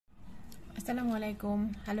আসসালামু আলাইকুম,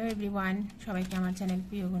 hello everyone, সবাইকে আমার চ্যানেল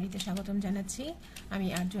প্রিয় গণিতে স্বাগতম জানাচ্ছি। আমি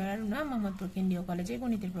আরজু আরুনা, মোহাম্মদপুর কেন্দ্রীয় কলেজের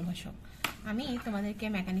গণিতের প্রভাষক। আমি তোমাদেরকে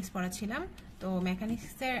মেকানিক্স পড়াচ্ছিলাম। তো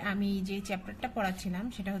মেকানিক্সের আমি যে চ্যাপ্টারটা পড়াচ্ছিলাম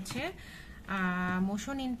সেটা হচ্ছে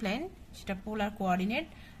মোশন ইন প্লেন, সেটা পোলার কোঅর্ডিনেট।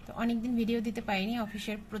 তো অনেকদিন ভিডিও দিতে পারিনি,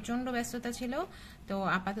 অফিসের প্রচণ্ড ব্যস্ততা ছিল। তো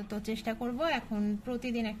আপাতত চেষ্টা করব এখন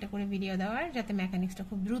প্রতিদিন একটা করে ভিডিও দেওয়ার, যাতে মেকানিক্সটা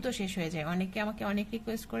খুব দ্রুত শেষ হয়ে যায়। অনেকে আমাকে অনেক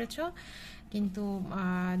রিকোয়েস্ট করেছো, কিন্তু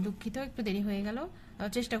দুঃখিত একটু দেরি হয়ে গেল।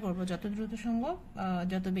 চেষ্টা করব যত দ্রুত সম্ভব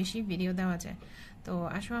যত বেশি ভিডিও দেওয়া যায়। তো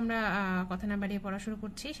আসো আমরা কথা না বাড়িয়ে পড়া শুরু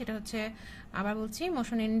করছি। সেটা হচ্ছে, আবার বলছি,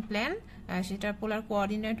 মোশন ইন প্ল্যান, সেটা পোলার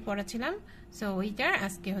কোঅর্ডিনেট পড়াছিলাম। সো ওইটার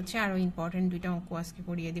আজকে হচ্ছে আরও ইম্পর্টেন্ট দুইটা অঙ্ক আজকে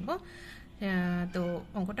করিয়ে দিব। তো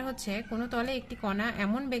অঙ্কটা হচ্ছে, কোনো তলে একটি কণা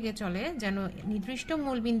এমন বেগে চলে যেন নির্দিষ্ট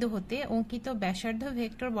মূলবিন্দু হতে অঙ্কিত ব্যাসার্ধ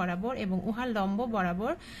ভেক্টর বরাবর এবং উহার লম্ব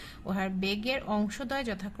বরাবর উহার বেগের অংশদ্বয়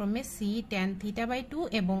যথাক্রমে সি ট্যান থিটা বাই 2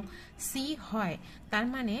 এবং সি হয়। তার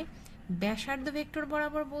মানে ব্যাসার্ধ ভেক্টর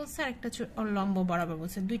বরাবর বলছে আর একটা লম্ব বরাবর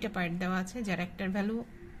বলছে, দুইটা পার্ট দেওয়া আছে, যার একটার value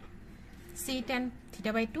C tan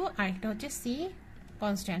theta by 2 আর একটা হচ্ছে সি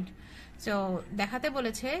কনস্ট্যান্ট। সো দেখাতে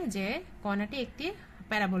বলেছে যে কণাটি একটি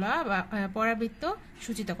প্যারাবোলা বা পরাবৃত্ত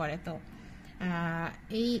সূচিত করে। তো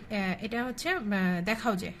এটা হচ্ছে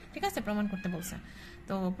দেখাও যে, ঠিক আছে, প্রমাণ করতে বলছে।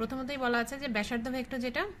 তো প্রথমতই বলা আছে যে ব্যাসার্ধ ভেক্টর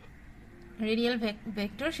যেটা রেডিয়াল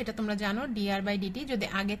ভেক্টর, সেটা তোমরা জানো ডিআর বাই ডিটি। যদি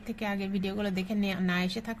আগের ভিডিওগুলো দেখে না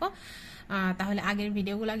এসে থাকো, তাহলে আগের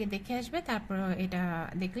ভিডিওগুলো আগে দেখে আসবে, তারপর এটা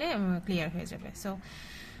দেখলে ক্লিয়ার হয়ে যাবে। সো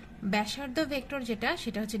ব্যাসার্ধ ভেক্টর যেটা,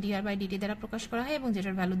 সেটা হচ্ছে ডিআর বাই ডিটি দ্বারা প্রকাশ করা হয় এবং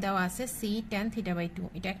যেটার ভ্যালু দেওয়া আছে সি ট্যান থিটা বাই 2।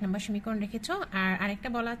 এটা 1 নম্বর সমীকরণ রেখেছো। আর আরেকটা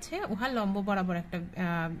বলা আছে উহার লম্ব বরাবর একটা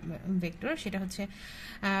ভেক্টর, সেটা হচ্ছে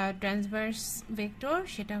ট্রান্সভার্স ভেক্টর,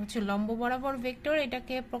 সেটা হচ্ছে লম্ব বরাবর ভেক্টর।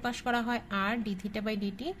 এটাকে প্রকাশ করা হয় আর ডি থিটা বাই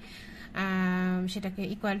ডিটি, সেটাকে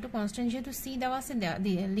ইকুয়াল টু কনস্ট্যান্ট, যেহেতু সি দেওয়া আছে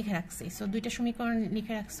লিখে রাখছি। সো দুইটা সমীকরণ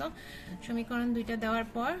লিখে রাখছো। সমীকরণ দুইটা দেওয়ার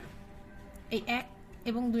পর এই 1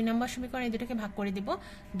 এবং 2 নম্বর সমীকরণ এই দুটাকে ভাগ করে দিব,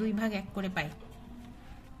 2/1 করে পাই।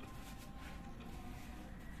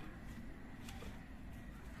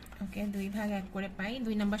 ওকে, 2/1 করে পাই।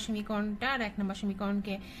 2 নম্বর সমীকরণটা আর 1 নম্বর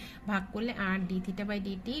সমীকরণকে ভাগ করলে আর D theta by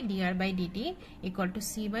DT DR by DT equal to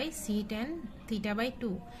C by C tan theta by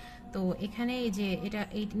 2। তো এখানে এই যে এটা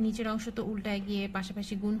এই নিচের অংশ তো উল্টায় গিয়ে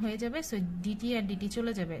পাশাপাশি গুণ হয়ে যাবে। সো ডিটি আর ডিটি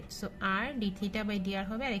চলে যাবে। So R D theta by DR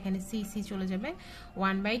হবে, আর এখানে সি সি চলে যাবে,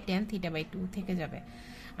 1/tan থিটা বাই 2 থেকে যাবে।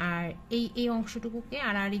 আর এই অংশটুকুকে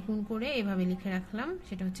আর আর গুণ করে এভাবে লিখে রাখলাম।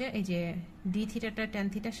 সেটা হচ্ছে এই যে ডি থিটাটা ট্যান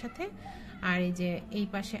থিটার সাথে, আর এই যে এই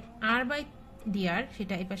পাশে আর বাই ডিআর,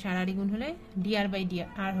 সেটা এই পাশে আর আর গুণ হলে ডিআর বাই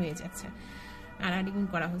ডিআর হয়ে যাচ্ছে, আর আর গুণ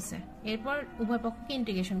করা হচ্ছে। এরপর উভয় পক্ষকে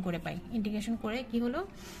ইন্টিগ্রেশন করে পাই। ইন্টিগ্রেশন করে কি হলো,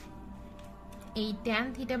 এই tan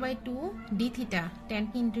theta by 2 D theta,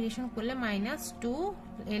 ট্যানকে integration করলে -2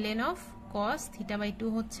 ln of cos theta by 2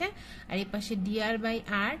 হচ্ছে। আর এই পাশে ডিআর বাই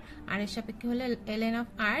আর, আর এর সাপেক্ষে হলে ln অফ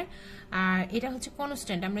আর। আর এটা হচ্ছে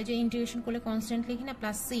কনস্ট্যান্ট, আমরা যে ইন্টিগ্রেশন করলে কনস্ট্যান্ট লিখি না,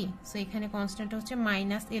 প্লাস সি। সো এখানে কনস্ট্যান্ট হচ্ছে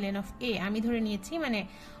 -ln অফ এ, আমি ধরে নিয়েছি, মানে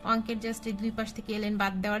অঙ্কের জাস্ট এই দুই পাশ থেকে ln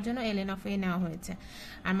বাদ দেওয়ার জন্য ln অফ এ নেওয়া হয়েছে।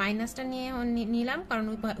 আর মাইনাসটা নিলাম কারণ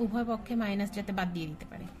উভয় পক্ষে মাইনাস যাতে বাদ দিয়ে দিতে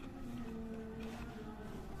পারে।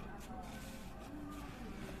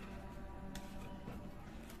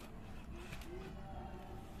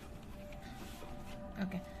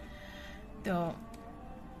 ওকে, তো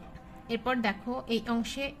এরপর দেখো এই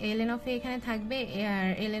অংশে ln অফ এ এখানে থাকবে, আর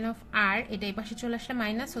ln অফ আর এটা এই পাশে চলে আসলে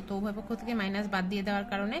মাইনাস, তো উভয় পক্ষ থেকে মাইনাস বাদ দিয়ে দেওয়ার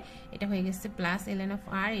কারণে এটা হয়ে গেছে প্লাস ln অফ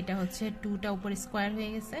আর। এটা হচ্ছে 2টা উপরে স্কোয়ার হয়ে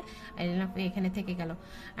গেছে, আর ln অফ এ এখানে থেকে গেল।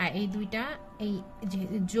 আর এই দুইটা এই যে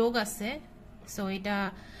যোগ আছে, সো এটা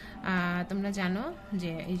তোমরা জানো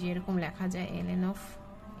যে এই যে এরকম লেখা যায়, ln of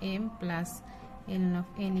M plus ln of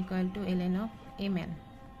N equal to ln of M N,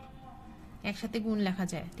 একসাথে গুণ লেখা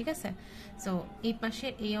যায়, ঠিক আছে। সো এই পাশে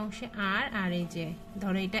এই অংশে আর, আর এই যে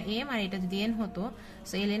ধরো এটা এম আর এটা যদি এন হতো,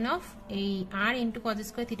 সো ln অফ এই আর into cos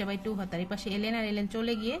square theta by 2 হতো। আর এই পাশে ln আর ln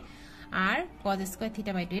চলে গিয়ে আর cos স্কয়ার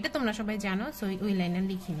থিটা বাই 2, এটা তোমরা সবাই জানো। সো ওই লাইনে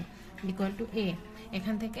লিখিনি, ইকুয়াল টু এ।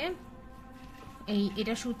 এখান থেকে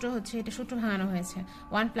এটা সূত্র হচ্ছে, এটা সূত্র ভাঙানো হয়েছে,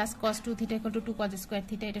 1 plus cos 2 theta equal to 2 cos square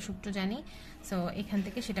theta, এটা সূত্র জানি। সো এখান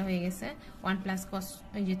থেকে সেটা হয়ে গেছে 1 প্লাস cos,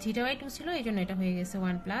 এই যে থিটা বাই 2 ছিল, এই জন্য এটা হয়ে গেছে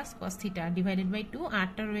 1 plus cos theta divided by 2,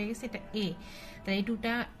 আরটা রয়ে গেছে এটা এ। তাই এই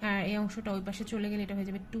 2টা আর এই অংশটা ওই পাশে চলে গেলে এটা হয়ে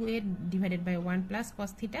যাবে 2a divided by 1 plus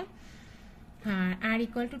cos theta, R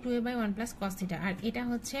equal to 2a by 1 plus cos theta. আর এটা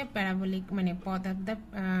হচ্ছে প্যারাবোলিক, মানে পথ অফ দ্য,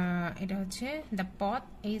 এটা হচ্ছে দ্য পথ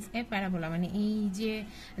ইজ এ প্যারাবোলা, মানে এই যে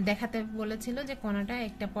দেখাতে বলেছিল যে কোণাটা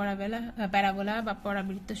একটা প্যারাবোলা বা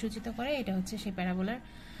পরাবৃত্ত সূচিত করে, এটা হচ্ছে সেই প্যারাবোলার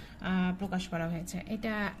প্রকাশ করা হয়েছে।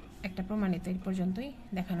 এটা একটা প্রমাণিত, এই পর্যন্তই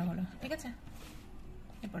দেখানো হলো, ঠিক আছে,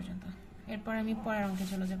 এ পর্যন্ত। এরপর আমি পরের অঙ্কে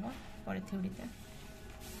চলে যাব, পরের থিওরিতে।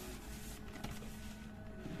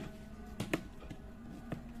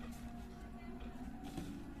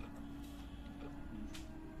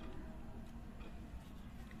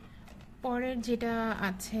 পরের যেটা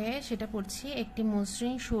আছে সেটা পড়ছি, একটি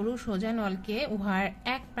মসৃণ সরু সোজা নলকে উহার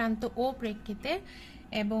এক প্রান্ত ও প্রেক্ষিতে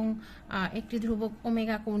এবং একটি ধ্রুবক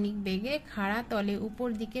ওমেগা কৌণিক বেগে খাড়া তলে উপর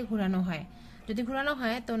দিকে ঘোরানো হয়। যদি ঘোরানো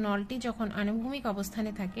হয় তো নলটি যখন আনুভূমিক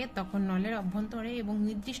অবস্থানে থাকে তখন নলের অভ্যন্তরে এবং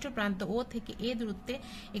নির্দিষ্ট প্রান্ত ও থেকে এ দূরত্বে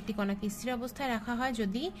একটি কণাকে স্থির অবস্থায় রাখা হয়।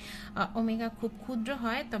 যদি ওমেগা খুব ক্ষুদ্র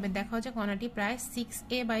হয় তবে দেখা যায় কণাটি প্রায়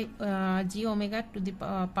 6a/g ওমেগা টু দি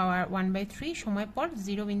পাওয়ার 1/3 সময় পর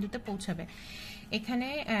 0 বিন্দুতে পৌঁছাবে। এখানে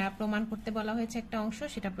প্রমাণ করতে বলা হয়েছে একটা অংশ,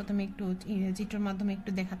 সেটা প্রথমে একটু চিত্রের মাধ্যমে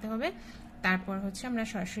একটু দেখাতে হবে, তারপর হচ্ছে আমরা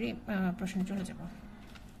সরাসরি প্রশ্নে চলে যাব।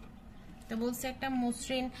 তো বলছে একটা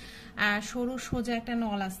মসৃণ সরু সোজা একটা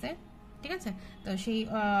নল আছে, ঠিক আছে? তো সেই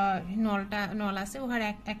নল আছে, উহার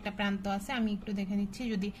একটা প্রান্ত আছে। আমি একটু দেখে নিচ্ছি,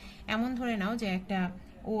 যদি এমন ধরে নাও যে একটা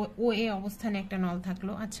ও এ অবস্থানে একটা নল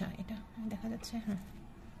থাকলো, আচ্ছা এটা দেখা যাচ্ছে, হ্যাঁ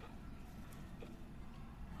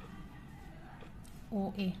ও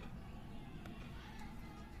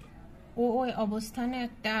এ অবস্থানে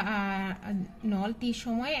একটা নল টি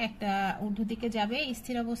সময় একটা ঊর্ধ্ব দিকে যাবে,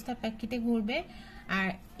 স্থির অবস্থার প্রেক্ষিতে ঘুরবে, আর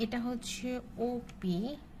এটা হচ্ছে ওপি।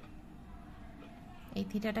 এই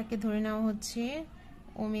থিটাটাকে ধরে নেওয়া হচ্ছে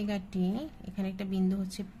ওমেগা টি, এখানে একটা বিন্দু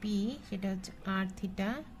হচ্ছে পি, সেটা হচ্ছে আর থিটা,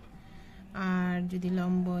 আর যদি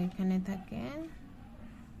লম্ব এখানে থাকে,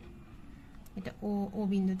 এটা ও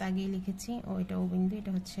বিন্দুতে আগেই লিখেছি, এটা ও বিন্দু,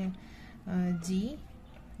 এটা হচ্ছে জি,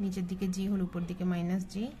 নিচের দিকে জি হল, উপর দিকে মাইনাস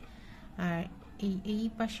জি, আর এই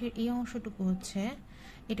পাশের এই অংশটুকু হচ্ছে,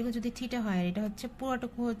 এটুকু যদি থিটা হয়, এটা হচ্ছে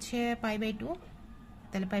পুরোটুকু হচ্ছে π/2,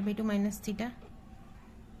 তাহলে π/2 মাইনাস থিটা।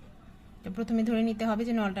 তো প্রথমে ধরে নিতে হবে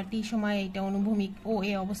যে নলটা টি সময় এটা অনুভূমিক ও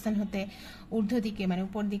এ অবস্থান হতে ঊর্ধ্ব দিকে মানে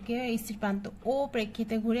উপর দিকে স্থির প্রান্ত ও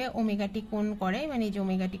প্রেক্ষিতে ঘুরে ওমেগাটি কোণ করে, মানে এই যে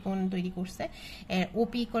ওমেগাটি কোণ তৈরি করছে।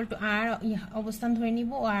 ওপি ইকুয়াল টু আর অবস্থান ধরে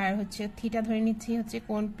নিব, আর হচ্ছে থিটা ধরে নিচ্ছি হচ্ছে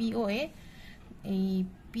কোণ পি ও এ, এই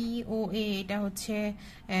পি ও এ এটা হচ্ছে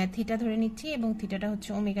থিটা ধরে নিচ্ছি, এবং থিটাটা হচ্ছে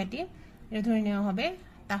ওমেগাটি, এটা ধরে নেওয়া হবে।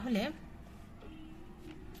 তাহলে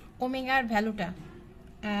ওমেগার ভ্যালুটা,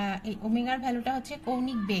 এই ওমেগার ভ্যালুটা হচ্ছে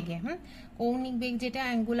কৌণিক বেগে, কৌণিক বেগ যেটা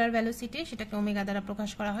অ্যাঙ্গুলার ভ্যালোসিটি, সেটাকে ওমেগা দ্বারা প্রকাশ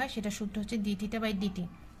করা হয়, সেটা সূত্র হচ্ছে ডি থিটা বাই ডিটি,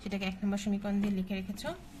 সেটাকে 1 নম্বর সমীকরণ দিয়ে লিখে রেখেছো।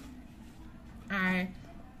 আর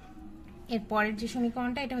এর পরের যে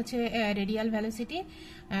সমীকরণটা, এটা হচ্ছে রেডিয়াল ভ্যালোসিটি।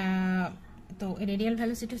 তো রেডিয়াল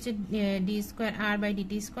ভ্যালোসিটি হচ্ছে D square R by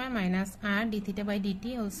DT square minus R D theta by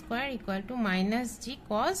DT whole square equal to minus জি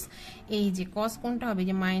কস, এই যে কস কোনটা হবে,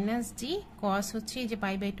 যে মাইনাস জি কস হচ্ছে এই যে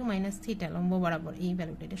π/2 মাইনাস থিটা লম্ব বরাবর, এই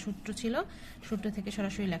ভ্যালুটা, এটা সূত্র ছিল, সূত্র থেকে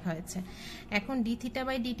সরাসরি লেখা হয়েছে। এখন ডি থিটা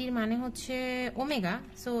বাই ডিটির মানে হচ্ছে ওমেগা,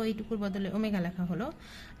 সো এইটুকুর বদলে ওমেগা লেখা হলো।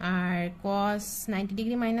 আর কস 90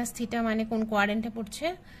 ডিগ্রি মাইনাস থিটা মানে কোন কোয়াড্রেন্টে পড়ছে,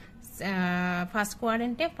 first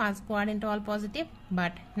কোয়াড্রেন্টে all positive,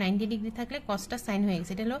 but 90 degree থাকলে কসটা সাইন হয়ে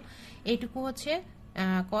গেছে, এটা হলো এইটুকু হচ্ছে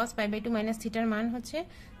কস π/2 মাইনাস থিটার মান হচ্ছে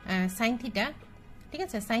সাইন থিটা, ঠিক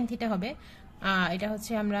আছে? সাইন থিটা হবে, এটা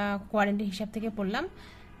হচ্ছে আমরা কোয়াড্রেন্টের হিসাব থেকে পড়লাম,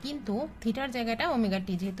 কিন্তু থিটার জায়গাটা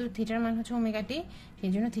ওমেগাটি, যেহেতু থিটার মান হচ্ছে ওমেগাটি,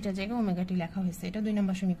 সেই জন্য থিটার জায়গায় ওমেগাটি লেখা হয়েছে, এটা 2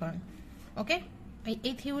 নম্বর সমীকরণ। ওকে,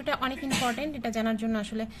 এই থিওরিটা অনেক ইম্পর্টেন্ট, এটা জানার জন্য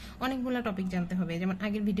আসলে অনেকগুলো টপিক জানতে হবে, যেমন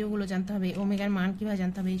আগের ভিডিওগুলো জানতে হবে, ওমেগার মান কিভাবে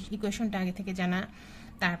জানতে হবে, ইকুয়েশনটা আগে থেকে জানা,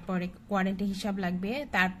 তারপরে কোয়াড্রেন্টের হিসাব লাগবে,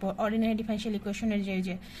 তারপর অর্ডিনারি ডিফারেনশিয়াল ইকুয়েশনের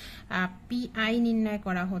যে পিআই নির্ণয়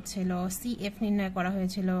করা হচ্ছিল, সিএফ নির্ণয় করা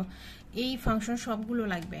হয়েছিল, এই ফাংশন সবগুলো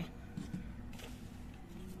লাগবে।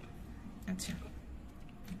 আচ্ছা,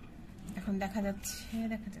 এখন দেখা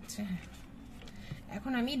যাচ্ছে হ্যাঁ,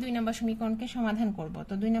 এখন আমি 2 নম্বর সমীকরণকে সমাধান করব।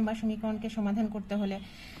 তো 2 নম্বর সমীকরণকে সমাধান করতে হলে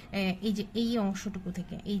এই যে এই অংশটুকু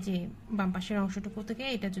থেকে, এই যে বাম পাশের অংশটুকু থেকে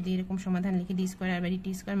এটা যদি এরকম সমাধান লিখি, D square R by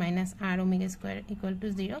DT square minus R omega square equal to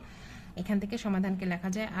 0, এখান থেকে সমাধানকে লেখা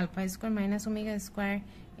যায় alpha square minus omega square.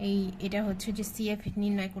 এটা হচ্ছে যে সিএফ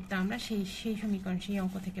নির্ণয় করতে আমরা সেই সমীকরণ, সেই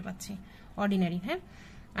অঙ্ক থেকে পাচ্ছি অর্ডিনারি। হ্যাঁ,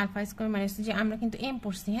 আলফা স্কোয়ার মাইনাস, যে আমরা কিন্তু এম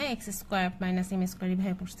পড়ছি, হ্যাঁ x square minus M square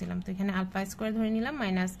এইভাবে পড়ছিলাম, তো এখানে আলফা স্কোয়ার ধরে নিলাম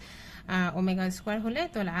মাইনাস ওমেগা স্কোয়ার হলে,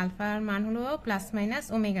 তাহলে আলফার মান হলো প্লাস মাইনাস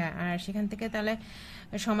ওমেগা, আর সেখান থেকে তাহলে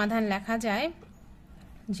সমাধান লেখা যায়,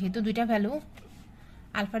 যেহেতু দুইটা ভ্যালু,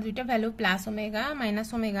 আলফার দুইটা value plus omega minus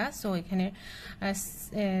omega, so এখানে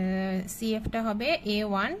সিএফটা হবে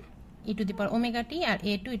a1 E to the power omega t R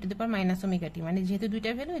a2 E to the power minus omega t, মানে যেহেতু দুইটা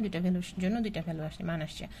ভ্যালু, এই দুইটা ভ্যালুর জন্য দুইটা ভ্যালু আসছে, মান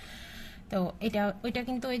আসছে। তো ওইটা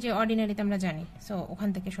কিন্তু ওই যে অর্ডিনারিতে আমরা জানি, সো ওখান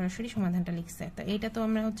থেকে সরাসরি সমাধানটা লিখছে। তো এটা তো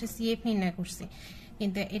আমরা হচ্ছে সিএফ নির্ণয় করছি,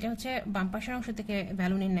 কিন্তু এটা হচ্ছে বাম পাশের অংশ থেকে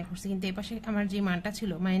ভ্যালু নির্ণয় করছি, কিন্তু এই পাশে আমার যে মানটা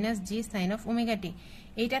ছিল minus G sign of omega t,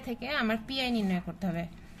 এইটা থেকে আমার পিআই নির্ণয় করতে হবে,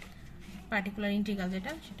 পার্টিকুলার ইন্টিগ্রাল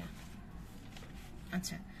যেটা সেটা।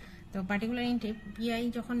 আচ্ছা, তো পার্টিকুলার পিআই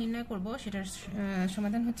যখন নির্ণয় করব সেটার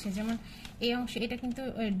সমাধান হচ্ছে যেমন এই অংশে এটা কিন্তু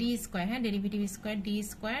ডি স্কোয়ার, হ্যাঁ derivative square D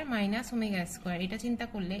square minus omega square, এটা চিন্তা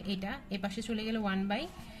করলে এটা এ পাশে চলে গেলে one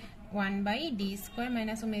by D square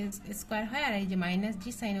minus omega square হয়, আর এই যে মাইনাস জি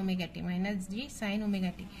সাইন ওমেগা টি, মাইনাস জি সাইন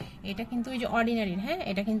ওমেগা টি, এটা কিন্তু ওই যে অর্ডিনারি, হ্যাঁ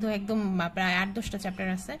এটা কিন্তু একদম প্রায় 8-10টা চ্যাপ্টার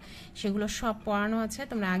আছে, সেগুলো সব পড়ানো আছে,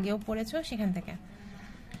 তোমরা আগেও পড়েছো, সেখান থেকে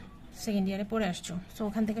সেকেন্ড ইয়ারে পড়ে আসছো। সো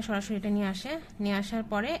ওখান থেকে সরাসরি এটা নিয়ে আসার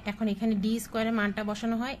পরে এখন এখানে ডি স্কোয়ারের মানটা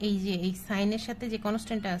বসানো হয়, এই যে এই সাইনের সাথে যে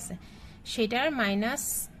কনস্ট্যান্টটা আছে সেটার মাইনাস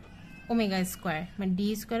ওমেগা স্কোয়ার, মানে ডি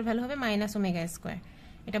স্কোয়ার ভ্যালু হবে মাইনাস ওমেগা স্কোয়ার,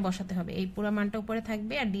 এটা বসাতে হবে, এই পুরো মানটা উপরে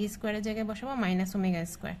থাকবে, আর ডি স্কোয়ারের জায়গায় বসাবো মাইনাস ওমেগা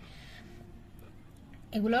স্কোয়ার।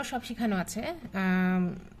 এগুলোও সব শেখানো আছে,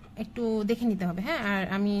 একটু দেখে নিতে হবে, হ্যাঁ আর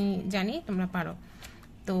আমি জানি তোমরা পারো।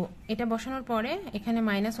 তো এটা বসানোর পরে এখানে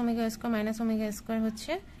মাইনাস ওমেগা স্কোয়ার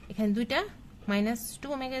হচ্ছে এখানে দুইটা মাইনাস 2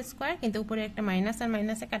 ওমেগা স্কোয়ার, কিন্তু উপরে একটা মাইনাস আর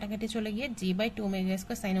মাইনাসে কাটাকাটি চলে গিয়ে জি by 2 omega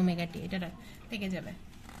square sine omega t এটা থেকে যাবে।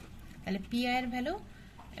 তাহলে পি আই এর ভ্যালু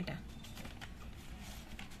এটা।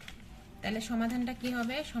 তাহলে সমাধানটা কি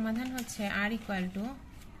হবে? সমাধান হচ্ছে আর ইকুয়াল টু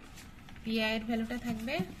পি আই এর ভ্যালুটা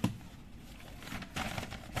থাকবে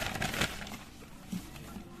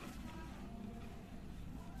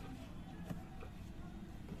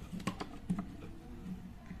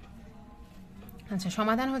আচ্ছা,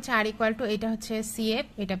 সমাধান হচ্ছে আর ইকুয়াল টু এটা হচ্ছে সিএফ,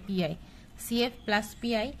 এটা পিআই, সিএফ প্লাস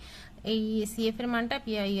পিআই, এই সিএফ এর মানটা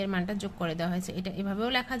পিআই এর মানটা যোগ করে দেওয়া হয়েছে, এটা এভাবেও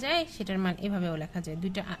লেখা যায়, সেটার মান এভাবেও লেখা যায়,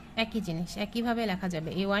 দুইটা একই জিনিস একইভাবে লেখা যাবে,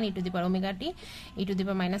 a1 E to the power omega t E to the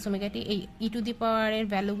power minus omega t, এই ই টু দি পাওয়ার এর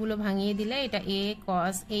ভ্যালুগুলো ভাঙিয়ে দিলে এটা এ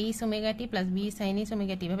কস H omega t plus B sine h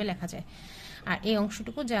omega t এভাবে লেখা যায়, আর এই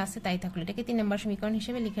অংশটুকু যা আছে তাই থাকলো, এটাকে 3 নম্বর সমীকরণ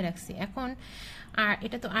হিসেবে লিখে রাখছি। এখন আর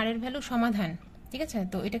এটা তো আর এর ভ্যালু সমাধান, ঠিক আছে,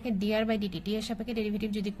 তো এটাকে ডিআর বাই ডিটি, টি এর সাপেক্ষে ডেরিভেটিভ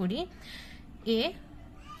যদি করি এ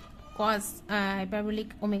কস হাইপারবোলিক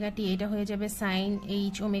ওমেগা টি, এটা হয়ে যাবে সাইন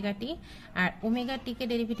এইচ ওমেগা টি, আর ওমেগা টিকে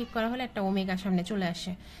ডেরিভেটিভ করা হলে একটা ওমেগা সামনে চলে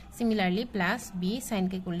আসে, সিমিলারলি প্লাস বি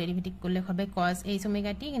সাইনকে ডেরিভেটিভ করলে হবে কস এইচ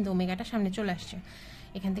ওমেগা টি, কিন্তু ওমেগাটা সামনে চলে আসছে,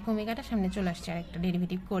 এখান থেকে ওমেগাটা সামনে চলে আসছে, আর একটা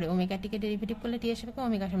ডেরিভেটিভ করে ওমেগা টিকে ডেরিভেটিভ করলে টি এর সাপেক্ষে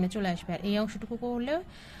ওমেগা সামনে চলে আসবে, আর এই অংশটুকু করলেও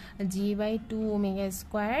জি বাই 2 ওমেগা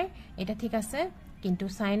স্কোয়ার, এটা ঠিক আছে, কিন্তু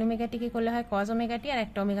সাইন ওমেগা টিকে করলে হয় কজ ওমেগা টি, আর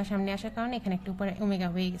একটা ওমেগা সামনে আসার কারণে এখানে একটা উপরে ওমেগা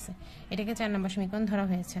হয়ে গেছে, এটাকে 4 নম্বর সমীকরণ ধরা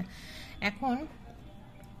হয়েছে। এখন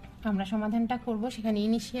আমরা সমাধানটা করব, সেখানে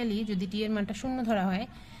ইনিশিয়ালি যদি টি এর মানটা 0 ধরা হয়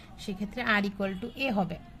সেক্ষেত্রে আর ইকুয়াল টু এ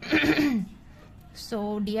হবে, সো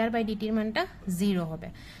ডিআর বাই ডিটির মানটা 0 হবে,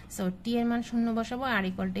 সো টি এর মান 0 বসাবো, আর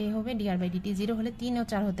ইকুয়াল টু এ হবে, ডিআর বাই ডিটি 0 হলে 3 ও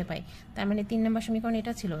 4 হতে পারে, তার মানে 3 নম্বর সমীকরণ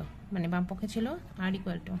এটা ছিল, মানে বাম পক্ষে ছিল আর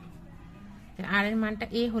ইকুয়াল টু আর এর মানটা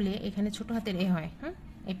এ হলে এখানে ছোট হাতের এ হয়, হ্যাঁ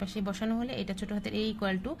এই পাশে বসানো হলে এটা ছোট হাতের এ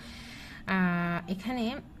ইকুয়াল টু এখানে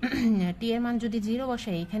টি এর মান যদি 0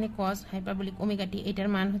 বসাই, এখানে কস হাইপারবোলিক ওমেগা টি এটার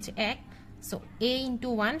মান হচ্ছে 1, সো এ ইন্টু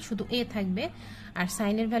 1 শুধু এ থাকবে, আর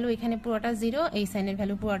সাইনের ভ্যালু এখানে পুরোটা 0, এই সাইনের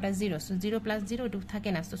ভ্যালু পুরোটা 0, সো 0 প্লাস 0 এটুকু থাকে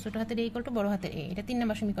না, তো ছোট হাতের এ ইকুয়াল টু বড় হাতের এ, এটা 3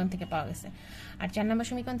 নম্বর সমীকরণ থেকে পাওয়া গেছে। আর 4 নম্বর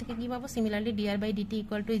সমীকরণ থেকে কি পাবো? Similarly DR by DT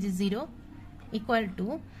equal to এই যে 0 ইকুয়াল টু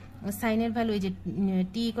সাইনের ভ্যালু, এই যে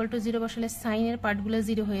টি ইকুয়াল টু 0 বসালে সাইনের পার্টগুলো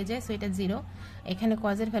 0 হয়ে যায়, সো এটা 0, এখানে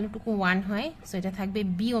কজের ভ্যালুটুকু 1 হয়, সো এটা থাকবে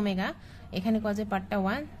বি ওমেগা, এখানে কজের পার্টটা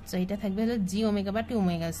 1, সো এটা থাকবে হলো জি ওমেগা বা 2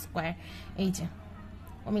 ওমেগা স্কোয়ার, এই যে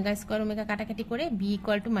ওমেগা স্কোয়ার ওমেগা কাটাকাটি করে B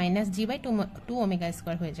equal to minus G by 2 omega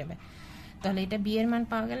square হয়ে যাবে। তাহলে এটা বি এর মান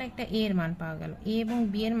পাওয়া গেল, একটা এ এর মান পাওয়া গেল, এ এবং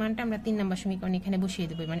বি এর মানটা আমরা 3 নম্বর সমীকরণ এখানে বসিয়ে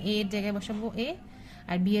দেবো, মানে এ এর জায়গায় বসাবো এ,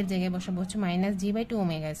 আর বি এর জায়গায় বসাবো হচ্ছে minus G by 2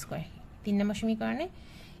 omega square, 3 নম্বর সমীকরণে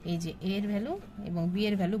এই যে এ এর ভ্যালু এবং বি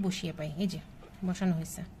এর ভ্যালু বসিয়ে পাই, এই যে বসানো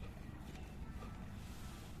হয়েছে,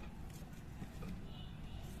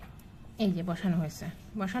 এই যে বসানো হয়েছে,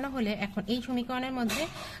 বসানো হলে এখন এই সমীকরণের মধ্যে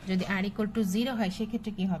যদি আর ইকুয়াল টু 0 হয়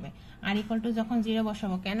সেক্ষেত্রে কি হবে? আর ইকুয়াল টু যখন 0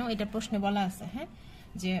 বসাবো, কেন এটা প্রশ্নে বলা আছে, হ্যাঁ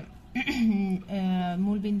যে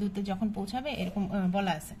মূল বিন্দুতে যখন পৌঁছাবে এরকম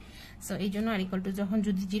বলা আছে, সো এই জন্য আর ইকুয়াল টু যখন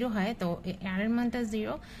যদি 0 হয় তো আর এর মানটা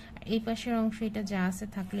 0, এই পাশের অংশ এটা যা আছে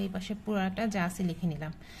থাকলো, এই পাশে পুরোটা যা আছে লিখে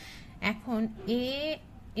নিলাম। এখন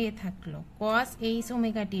এ থাকলো cos এইচ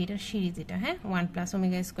ওমেগা টি, এটার সিরিজ এটা, হ্যাঁ 1 plus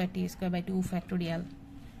omega square T square by 2 factorial,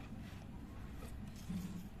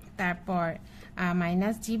 তারপর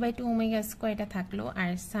minus G by 2 omega square এটা থাকলো,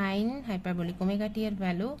 আর সাইন হাইপারবোলিক ওমেগা টি এর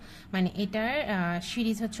ভ্যালু, মানে এটার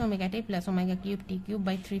সিরিজ হচ্ছে omega t plus omega cube T cube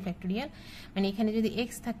by 3 factorial, মানে এখানে যদি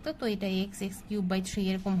এক্স থাকতো তো এটা এক্স কিউব বাই 3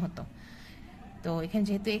 এরকম হতো, তো এখানে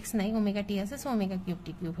যেহেতু এক্স নাই ওমেগা টি আছে, সো ওমেগা কিউব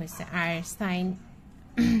টি কিউব হয়েছে, আর সাইন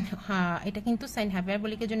হ্যাঁ, এটা কিন্তু সাইন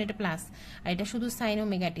হাইপারবোলিকের জন্য এটা প্লাস, আর এটা শুধু সাইন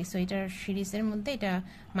ওমেগা টি, সো এটার সিরিজের মধ্যে এটা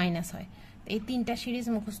মাইনাস হয়। এই 3টা সিরিজ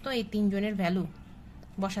মুখস্থ, এই 3 জনের ভ্যালু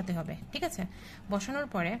বসাতে হবে, ঠিক আছে? বসানোর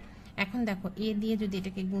পরে এখন দেখো এ দিয়ে যদি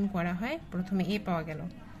এটাকে গুণ করা হয়, প্রথমে এ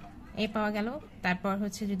পাওয়া গেল, তারপর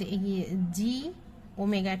হচ্ছে যদি এগিয়ে জি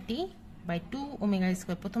omega t by 2 omega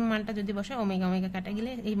square, প্রথম মানটা যদি বসে ওমেগা ওমেগা কাটা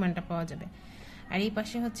গেলে এই মানটা পাওয়া যাবে। আর এই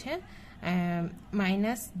পাশে হচ্ছে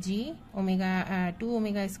মাইনাস জি ওমেগা 2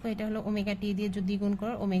 ওমেগা স্কোয়ার, এটা হলো ওমেগা টি দিয়ে যদি গুণ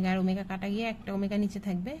করো, ওমেগা আর ওমেগা কাটা গিয়ে একটা ওমেগা নিচে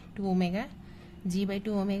থাকবে, 2 ওমেগা জি বাই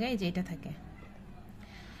 2 ওমেগা, এই যে এটা থাকে।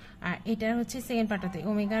 আর এটার হচ্ছে সেকেন্ড পার্টটাতে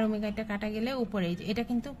ওমেগা আর ওমেগা এটা কাটা গেলে উপরে, এই যে এটা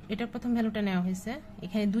কিন্তু এটার প্রথম ভ্যালুটা নেওয়া হয়েছে,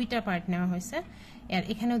 এখানে 2টা পার্ট নেওয়া হয়েছে, আর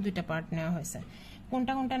এখানেও 2টা পার্ট নেওয়া হয়েছে।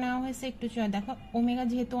 কোনটা কোনটা নেওয়া হয়েছে একটু দেখো, ওমেগা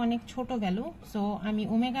যেহেতু অনেক ছোট ভ্যালু, সো আমি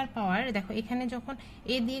ওমেগার পাওয়ার, দেখো এখানে যখন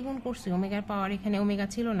এ দিয়ে গুণ করছি ওমেগার পাওয়ার, এখানে ওমেগা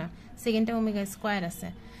ছিল না, সেকেন্ডটা ওমেগা স্কোয়ার আছে,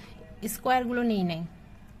 স্কোয়ারগুলো নেই নাই।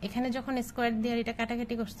 এখানে যখন স্কোয়ার দিয়ে এটা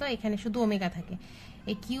কাটাকাটি করছো, এখানে শুধু ওমেগা থাকে,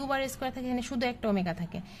 এই কিউব আর স্কোয়ার থাকে, এখানে শুধু একটা ওমেগা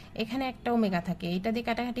থাকে, এখানে একটা ওমেগা থাকে, এটা দিয়ে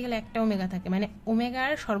কাটাকাটি গেলে একটা ওমেগা থাকে, মানে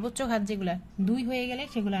ওমেগার সর্বোচ্চ ঘাত যেগুলো 2 হয়ে গেলে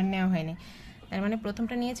সেগুলো আর নেওয়া হয়নি। তার মানে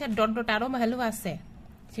প্রথমটা নিয়েছে, আর ডট ডট আরও ভ্যালু আছে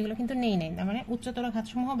সেগুলো কিন্তু নেই তার মানে উচ্চতর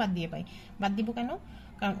ঘাতসমূহ বাদ দিয়ে পাই। বাদ দিব কেন?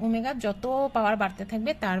 কারণ ওমেগা যত পাওয়ার বাড়তে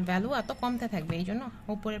থাকবে তার ভ্যালু এত কমতে থাকবে, এই জন্য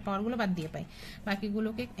উপরের পাওয়ারগুলো বাদ দিয়ে পাই।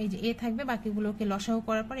 বাকিগুলোকে এই যে এ থাকবে, বাকিগুলোকে লসাগু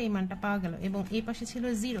করার পরে এই মানটা পাওয়া গেল, এবং এই পাশে ছিল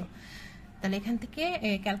 0। তাহলে এখান থেকে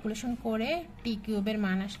ক্যালকুলেশন করে টি কিউবের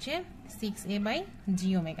মান আসছে 6a বাই জি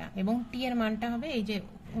ওমেগা, এবং টি এর মানটা হবে এই যে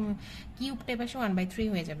কিউবটা পাশে 1/3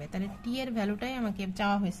 হয়ে যাবে। তাহলে টি এর ভ্যালুটাই আমাকে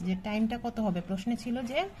চাওয়া হয়েছে, যে টাইমটা কত হবে। প্রশ্নে ছিল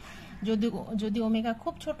যে যদি ওমেগা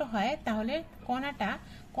খুব ছোট হয় তাহলে কণাটা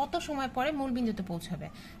কত সময় পরে মূল বিন্দুতে পৌঁছাবে।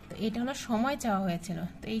 তো এটা হলো সময় চাওয়া হয়েছিল,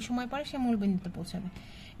 তো এই সময় পরে সে মূল বিন্দুতে পৌঁছাবে।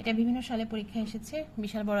 এটা বিভিন্ন সালে পরীক্ষায় এসেছে,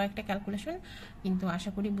 বিশাল বড় একটা ক্যালকুলেশন, কিন্তু আশা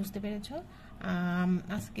করি বুঝতে পেরেছো।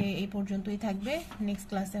 আজকে এই পর্যন্তই থাকবে, নেক্সট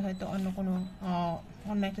ক্লাসে হয়তো অন্য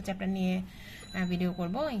একটা চ্যাপ্টার নিয়ে ভিডিও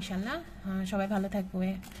করব ইনশাল্লাহ। সবাই ভালো থাকবে,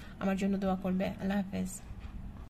 আমার জন্য দোয়া করবে। আল্লাহ হাফেজ।